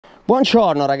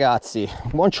Buongiorno ragazzi,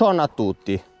 buongiorno a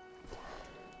tutti.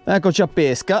 Eccoci a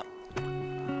pesca.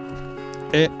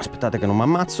 E aspettate che non mi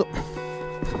ammazzo.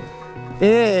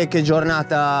 E che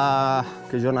giornata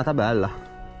bella.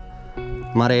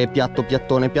 Mare, piatto,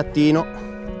 piattone, piattino.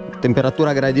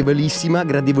 Temperatura gradevolissima.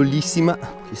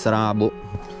 Ci sarà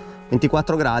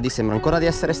 24 gradi, sembra ancora di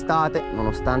essere estate,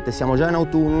 nonostante siamo già in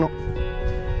autunno.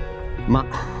 Ma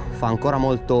fa ancora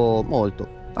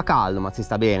molto. Fa caldo, ma si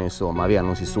sta bene, insomma, via,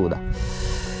 non si suda.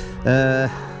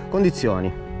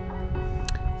 Condizioni,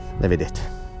 le vedete,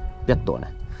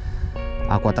 piattone,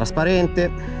 acqua trasparente,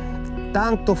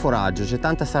 tanto foraggio, c'è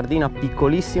tanta sardina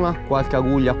piccolissima, qualche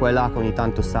aguglia qua e là che ogni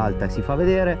tanto salta e si fa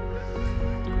vedere.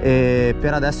 E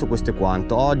per adesso questo è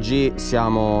quanto. Oggi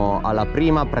siamo alla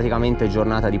prima praticamente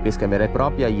giornata di pesca vera e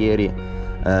propria. Ieri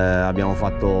abbiamo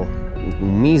fatto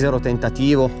un misero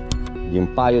tentativo di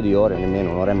un paio di ore,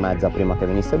 nemmeno un'ora e mezza prima che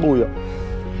venisse buio,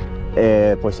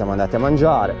 e poi siamo andati a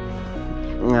mangiare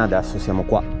e adesso siamo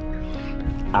qua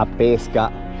a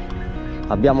pesca.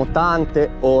 Abbiamo tante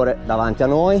ore davanti a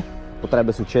noi,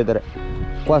 potrebbe succedere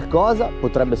qualcosa,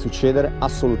 potrebbe succedere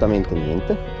assolutamente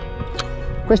niente.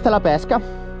 Questa è la pesca,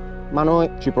 ma noi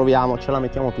ci proviamo, ce la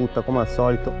mettiamo tutta come al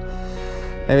solito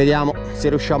e vediamo se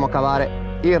riusciamo a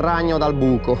cavare il ragno dal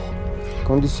buco. Le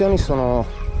condizioni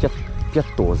sono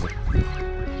piattose,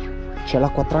 c'è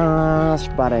l'acqua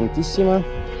trasparentissima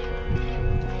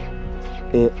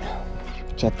e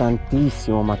c'è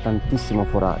tantissimo, ma tantissimo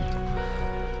foraggio.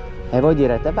 E voi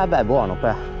direte, beh, è buono,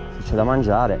 se c'è da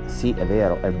mangiare. Sì, è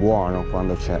vero, è buono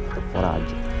quando c'è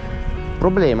foraggio. Il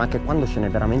problema è che quando ce n'è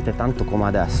veramente tanto come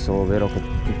adesso, ovvero che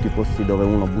tutti i posti dove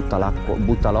uno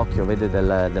butta l'occhio vede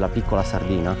della piccola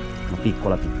sardina, una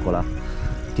piccola,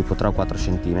 tipo 3 o 4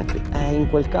 centimetri, in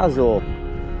quel caso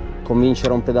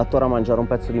convincere un predatore a mangiare un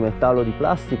pezzo di metallo o di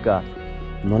plastica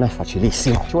non è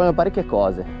facilissimo. Ci vogliono parecchie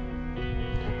cose,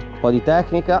 un po' di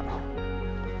tecnica,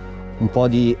 un po'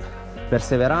 di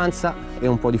perseveranza e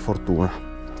un po' di fortuna,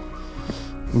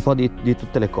 un po' di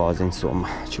tutte le cose, insomma,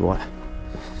 ci vuole.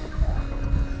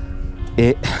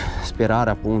 E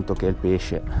sperare appunto che il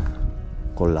pesce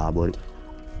collabori.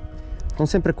 Sono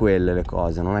sempre quelle le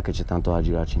cose, non è che c'è tanto da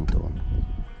girarci intorno.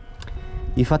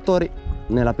 I fattori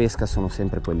nella pesca sono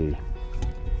sempre quelli lì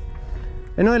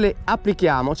e noi li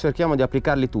applichiamo, cerchiamo di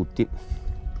applicarli tutti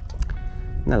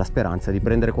nella speranza di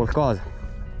prendere qualcosa.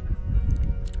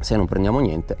 Se non prendiamo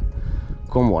niente,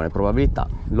 con buone probabilità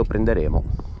lo prenderemo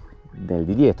nel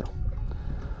di dietro,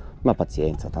 ma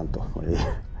pazienza, tanto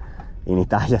in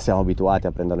Italia siamo abituati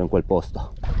a prenderlo in quel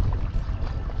posto.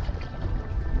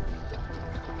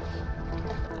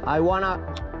 I wanna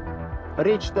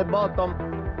reach the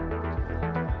bottom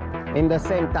in the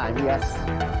same time, yes.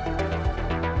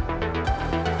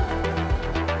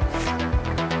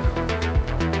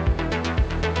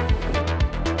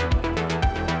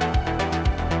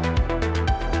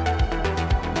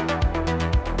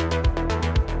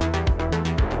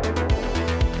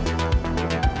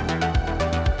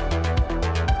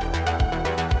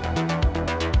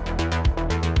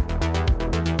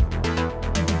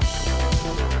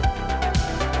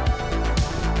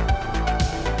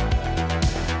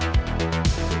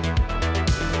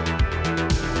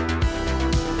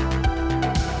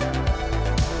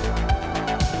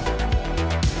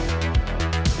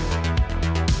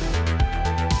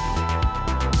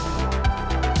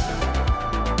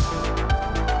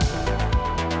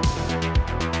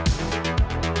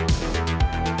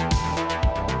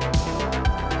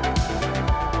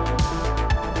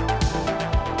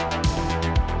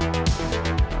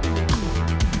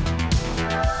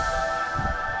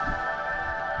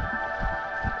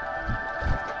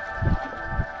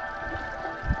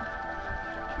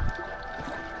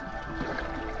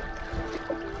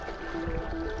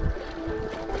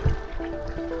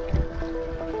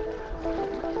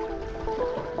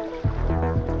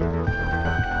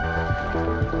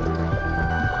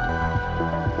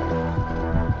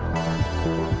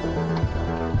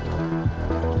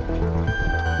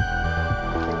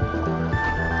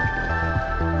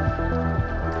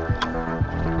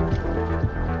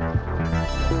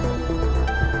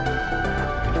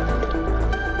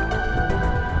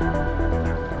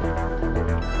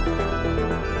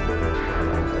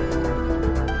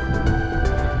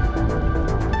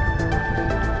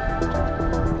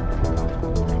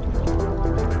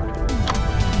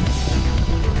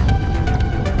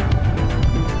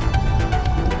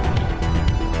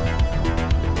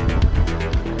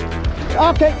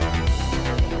 Ok.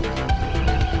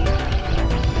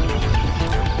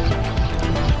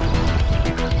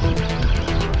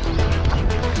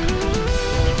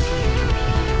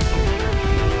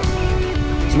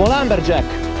 Small lumberjack.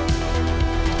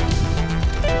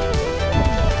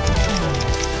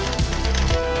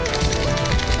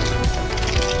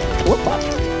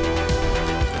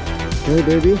 Hey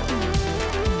baby.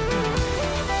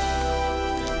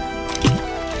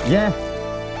 Yeah.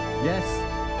 Yes.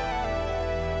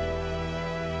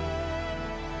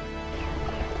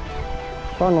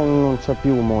 Qua non c'è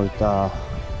più molta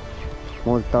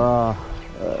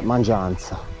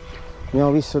mangianza.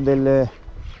 Abbiamo visto delle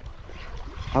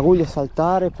aguglie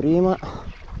saltare prima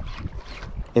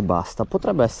e basta.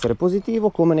 Potrebbe essere positivo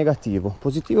come negativo.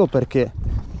 Positivo perché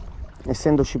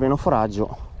essendoci meno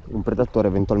foraggio un predatore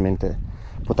eventualmente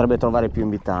potrebbe trovare più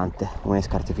invitante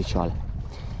un'esca artificiale.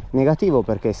 Negativo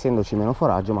perché essendoci meno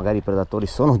foraggio magari i predatori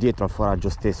sono dietro al foraggio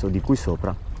stesso di qui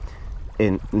sopra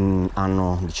e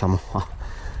hanno, diciamo,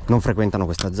 non frequentano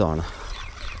questa zona.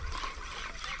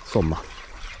 Insomma,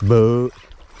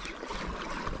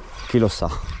 chi lo sa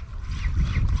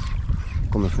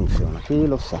come funziona, chi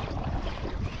lo sa.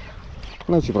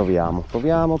 Noi ci proviamo,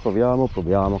 capottiamo.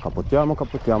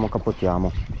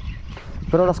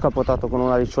 Per ora ho scapotato con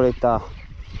una riccioletta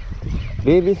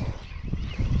baby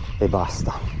e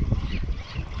basta.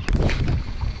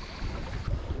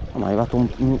 Ma è arrivato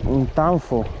un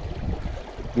tanfo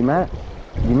di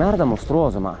merda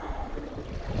mostruoso, ma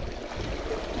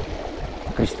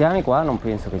cristiani qua non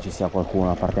penso che ci sia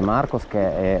qualcuno, a parte Markos che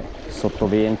è sotto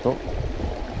vento,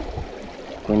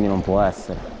 quindi non può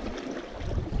essere,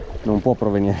 non può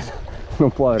provenire,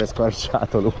 non può aver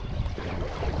squarciato lui.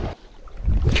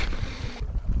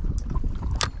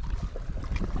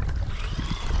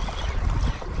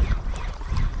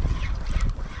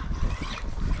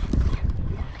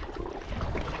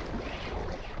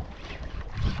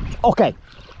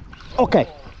 Ok.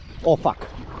 Oh fuck.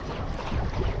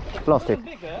 Lost it.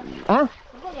 Huh? It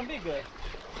wasn't big.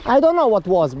 I don't know what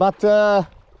was, but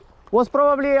was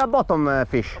probably a bottom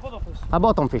fish. A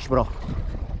bottom fish, bro.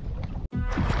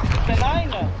 The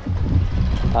line?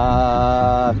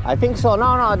 I think so.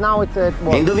 No, now it was.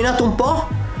 Hai indovinato un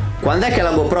po'? Quando è che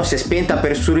la GoPro si è spenta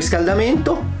per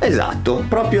surriscaldamento? Esatto,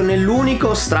 proprio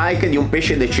nell'unico strike di un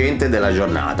pesce decente della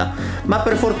giornata. Ma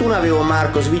per fortuna avevo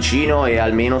Markos vicino e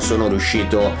almeno sono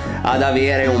riuscito ad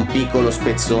avere un piccolo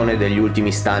spezzone degli ultimi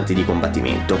istanti di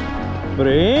combattimento.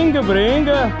 Bring.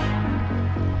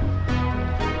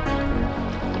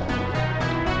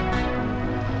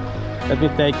 Let me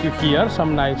take you here,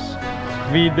 some nice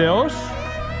videos.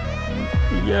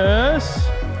 Yes.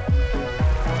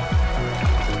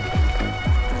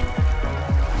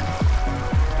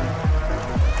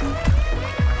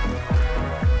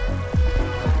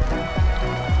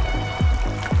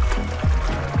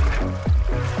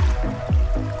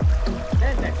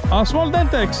 A small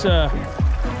dentex.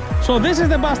 So this is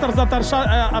the bastards that are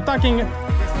attacking. The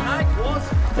strike was...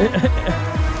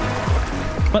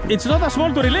 But it's not a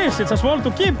small to release, it's a small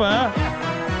to keep. Ah!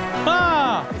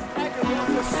 The strike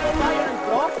was so violent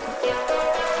drop,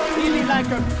 really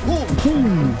like a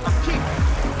boom, a kick.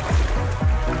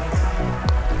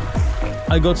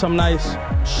 I got some nice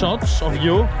shots of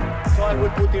you. So I will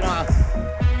put in a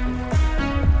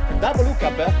double hook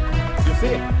up, you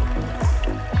see?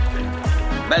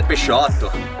 Bel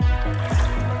pesciotto,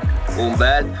 un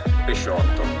bel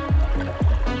pesciotto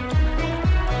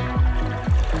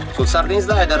sul sardine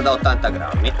slider da 80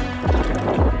 grammi.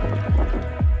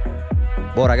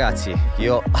 Boh ragazzi,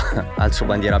 io alzo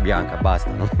bandiera bianca, basta,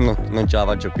 non ce la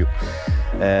faccio più.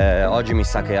 Oggi mi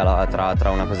sa che tra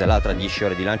una cosa e l'altra 10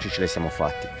 ore di lancio ce le siamo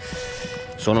fatti.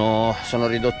 Sono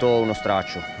ridotto uno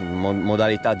straccio,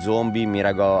 modalità zombie, mi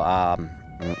reggo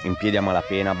in piedi a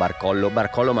malapena, barcollo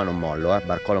ma non mollo,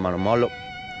 barcollo ma non mollo.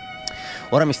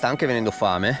 Ora mi sta anche venendo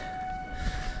fame,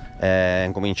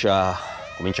 comincia a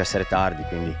essere tardi,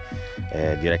 quindi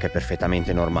direi che è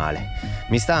perfettamente normale.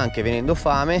 Mi sta anche venendo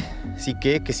fame,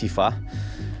 sicché che si fa?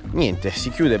 Niente, si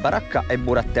chiude baracca e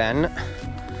buratten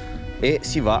e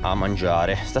si va a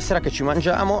mangiare. Stasera che ci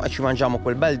mangiamo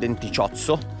quel bel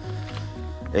denticiozzo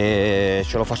e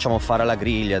ce lo facciamo fare alla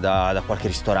griglia da qualche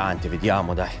ristorante,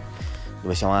 vediamo dai,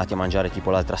 dove siamo andati a mangiare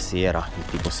tipo l'altra sera, il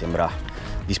tipo sembra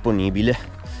disponibile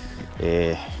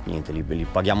e niente, li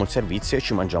paghiamo il servizio e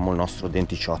ci mangiamo il nostro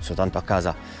denticiozzo. Tanto a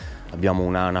casa abbiamo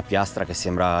una piastra che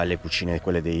sembra le cucine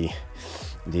quelle dei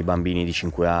bambini di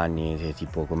 5 anni,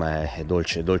 tipo come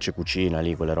dolce cucina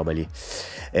lì, quelle robe lì.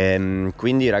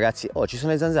 Quindi ragazzi, ci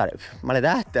sono le zanzare,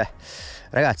 maledette.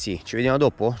 Ragazzi, ci vediamo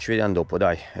dopo? Ci vediamo dopo,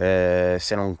 dai.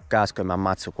 Se non casco e mi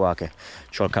ammazzo qua che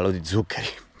ho il calo di zuccheri.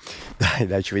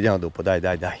 Dai, ci vediamo dopo, dai.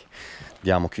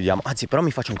 Andiamo, chiudiamo. Anzi, però mi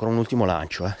faccio ancora un ultimo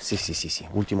lancio, Sì,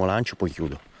 ultimo lancio, poi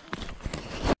chiudo.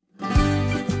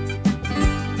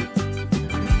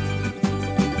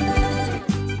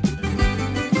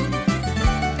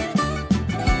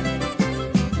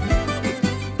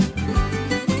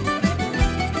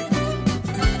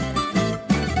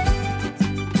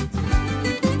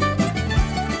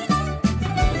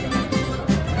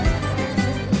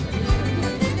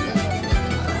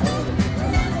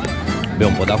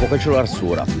 troppo, da poco ce l'ho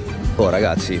arsura. Oh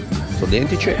ragazzi, sto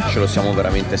dentice ce lo siamo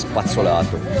veramente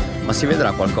spazzolato, ma si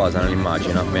vedrà qualcosa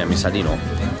nell'immagine? A me mi sa di no.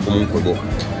 Comunque boh.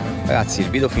 Ragazzi, il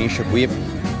video finisce qui,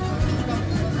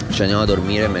 ci andiamo a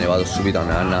dormire, me ne vado subito a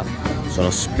nanna, sono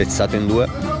spezzato in due,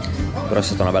 però è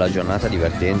stata una bella giornata,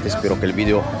 divertente, spero che il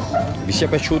video vi sia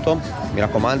piaciuto, mi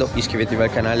raccomando iscrivetevi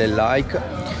al canale e like,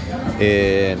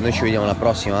 e noi ci vediamo al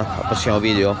prossimo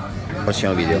video,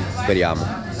 speriamo,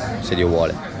 se Dio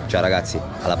vuole. Ciao ragazzi,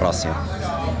 alla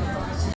prossima.